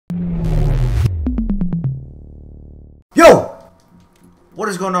Yo! What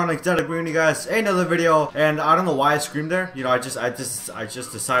is going on, Exatic, bringing you guys another video, and I don't know why I screamed there. You know, I just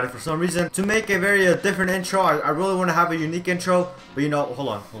decided for some reason to make a very different intro. I really want to have a unique intro, but you know, hold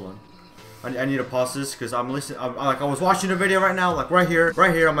on. I need to pause this because I'm listening. I was watching a video right now, like right here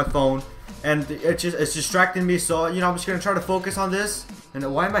on my phone, and it's distracting me. So you know, I'm just gonna try to focus on this. And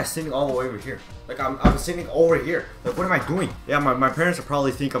why am I sitting all the way over here? Like I'm sitting over here. Like what am I doing? Yeah, my parents will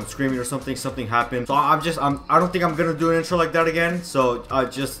probably think I'm screaming or something. Something happened. So I don't think I'm gonna do an intro like that again. So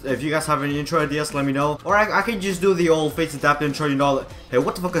just if you guys have any intro ideas, let me know. Or I can just do the old Face Adapt intro. You know, hey,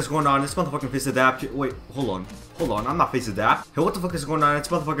 what the fuck is going on? This motherfucking Face Adapt. Wait, hold on. I'm not Face Adapt. Hey, what the fuck is going on? It's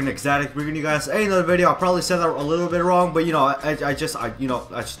motherfucking Exatic bringing you guys another video. I probably said that a little bit wrong, but you know, you know,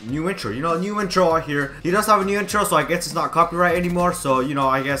 that's new intro. You know, new intro out here. He does have a new intro, so I guess it's not copyright anymore. So you know,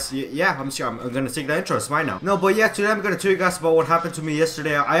 I guess yeah, I'm gonna take that intro. It's mine now. No, but yeah, today I'm gonna tell you guys about what happened to me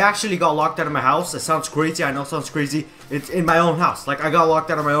yesterday. I actually got locked out of my house. It sounds crazy. I know it sounds crazy. It's in my own house. Like I got locked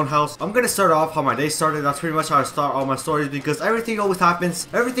out of my own house. I'm gonna start off how my day started. That's pretty much how I start all my stories because everything always happens.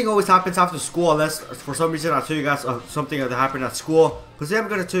 Everything always happens after school, unless for some reason I tell you guys something that happened at school. Because then I'm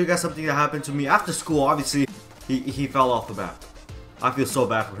gonna tell you guys something that happened to me after school. Obviously, he fell off the bat. I feel so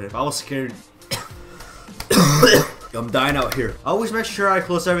bad for him. I was scared. I'm dying out here. I always make sure I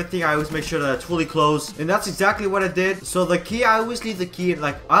close everything. I always make sure that it's fully closed. And that's exactly what I did. So the key, I always leave the key in,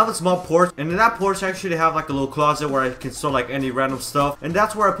 like, I have a small porch. And in that porch, I actually have like a little closet where I can store like any random stuff. And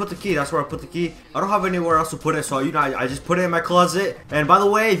that's where I put the key. I don't have anywhere else to put it. So, you know, I just put it in my closet. And by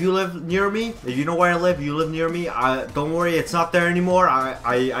the way, if you live near me, if you know where I live, if you live near me, don't worry, it's not there anymore.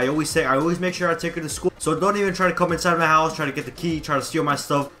 I always make sure I take it to school. So don't even try to come inside my house, try to get the key, try to steal my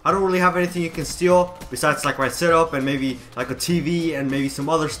stuff. I don't really have anything you can steal besides like my setup and maybe like a TV and maybe some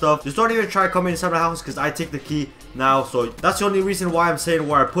other stuff. Just don't even try to come inside my house because I take the key now. So that's the only reason why I'm saying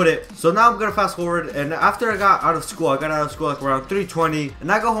where I put it. So now I'm gonna fast forward, and after I got out of school, like around 3:20,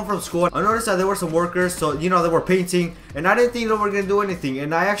 and I got home from school. I noticed that there were some workers, so you know, they were painting, and I didn't think they were gonna do anything,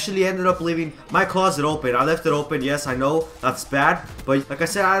 and I actually ended up leaving my closet open. I left it open. Yes, I know that's bad, but like I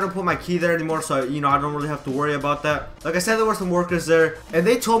said, I don't put my key there anymore, so you know, I don't really have to worry about that. Like I said, there were some workers there, and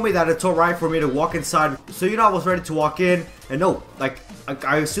they told me that it's alright for me to walk inside. So you know, I was ready to walk in, and no, like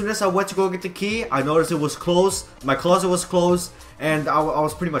as soon as I went to go get the key, I noticed it was closed. My closet was closed, and I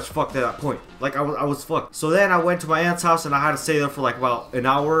was pretty much fucked at that point. Like I was fucked. So then I went to my aunt's house, and I had to stay there for like about an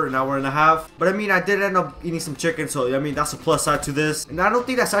hour and a half. But I mean, I did end up eating some chicken, so I mean, that's a plus side to this. And I don't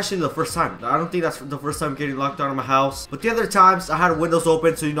think that's actually the first time. I don't think that's the first time getting locked out of my house. But the other times, I had windows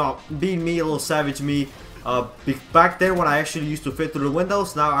open, so you know, being me, a little savage me. Back then when I actually used to fit through the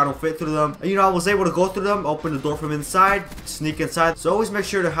windows, now I don't fit through them. And, you know, I was able to go through them, open the door from inside, sneak inside. So always make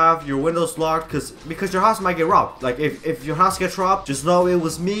sure to have your windows locked because your house might get robbed. Like if your house gets robbed, just know it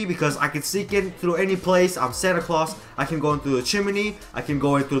was me because I can sneak in through any place. I'm Santa Claus. I can go in through the chimney. I can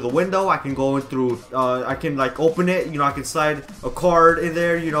go in through the window. I can go in through, I can like open it. You know, I can slide a card in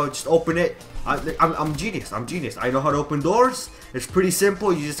there, you know, just open it. I'm genius. I know how to open doors. It's pretty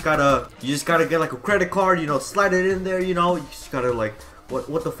simple. You just gotta get like a credit card, you know, slide it in there, you know. You just gotta like,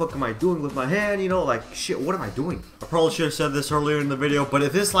 what the fuck am I doing with my hand, you know, like shit, what am I doing? I probably should have said this earlier in the video, but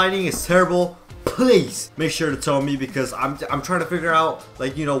if this lighting is terrible, please make sure to tell me because I'm trying to figure out,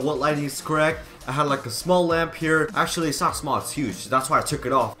 like, you know, what lighting is correct. I had like a small lamp here. Actually, it's not small, it's huge. That's why I took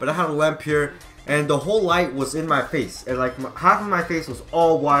it off. But I had a lamp here, and the whole light was in my face, and like half of my face was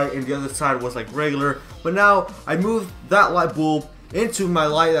all white and the other side was like regular. But now I moved that light bulb into my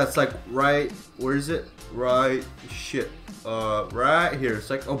light that's like right, where is it? Right right here. It's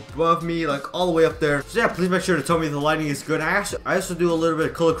like above me, like all the way up there. So yeah, please make sure to tell me if the lighting is good. I also do a little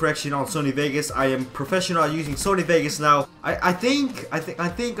bit of color correction on Sony Vegas. I am professional at using Sony Vegas now. I think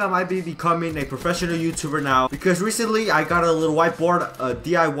I might be becoming a professional YouTuber now because recently I got a little whiteboard, a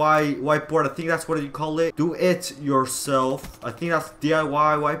DIY whiteboard. I think that's what you call it. Do it yourself. I think that's DIY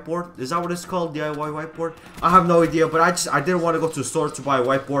whiteboard. Is that what it's called? DIY whiteboard? I have no idea, but I didn't want to go to the store to buy a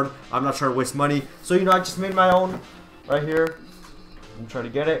whiteboard. I'm not trying to waste money. So you know, I just made my own. Right here, I'm trying to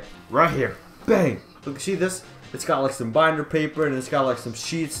get it right here. Bang! Look, see this? It's got like some binder paper and it's got like some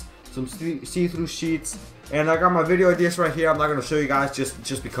sheets, some see-through sheets. And I got my video ideas right here. I'm not gonna show you guys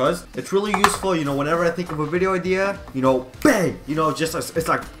just because it's really useful. You know, whenever I think of a video idea, you know, bang! You know, just it's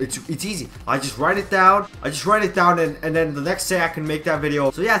like it's easy. I just write it down. And then the next day I can make that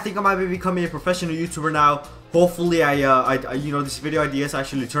video. So yeah, I think I might be becoming a professional YouTuber now. Hopefully, I you know, these video ideas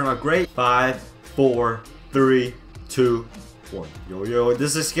actually turn out great. 5, 4, 3, 2, 1. Yo,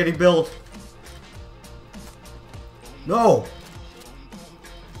 this is getting built. No.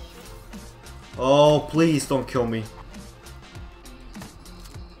 Oh, please don't kill me.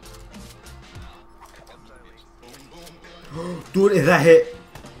 Dude, if that hit.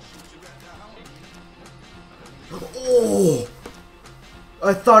 Oh,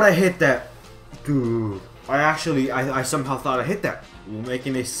 I thought I hit that. Dude, I somehow thought I hit that. We're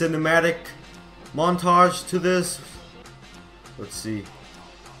making a cinematic montage to this. Let's see.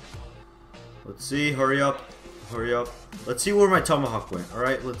 Let's see, hurry up. Hurry up. Let's see where my tomahawk went.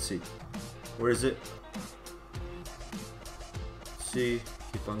 Alright, let's see. Where is it? Let's see.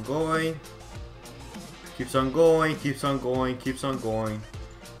 Keep on going. Keeps on going, keeps on going, keeps on going.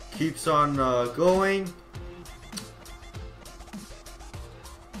 Keeps on going.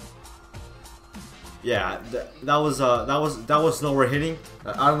 Yeah, that was nowhere hitting.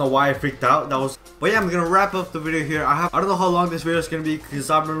 I don't know why I freaked out. But yeah, I'm gonna wrap up the video here. I don't know how long this video is gonna be because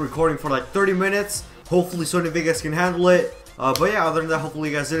I've been recording for like 30 minutes. Hopefully Sony Vegas can handle it. But yeah, other than that,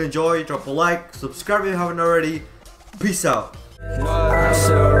 hopefully you guys did enjoy. Drop a like, subscribe if you haven't already. Peace out. I'm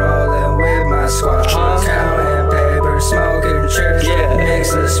still rolling with my squad, counting paper, smoking tricks,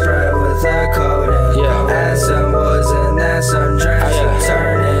 mix the spread with the codeine, add some woods and then some drinks,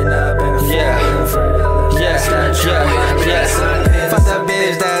 turning up and feeling free. Fuck that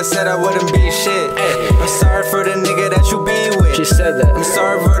bitch that said I wouldn't be shit. I'm sorry for the nigga that you be with. She said that. I'm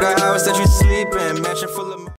sorry for the house that you sleep in, mansion full of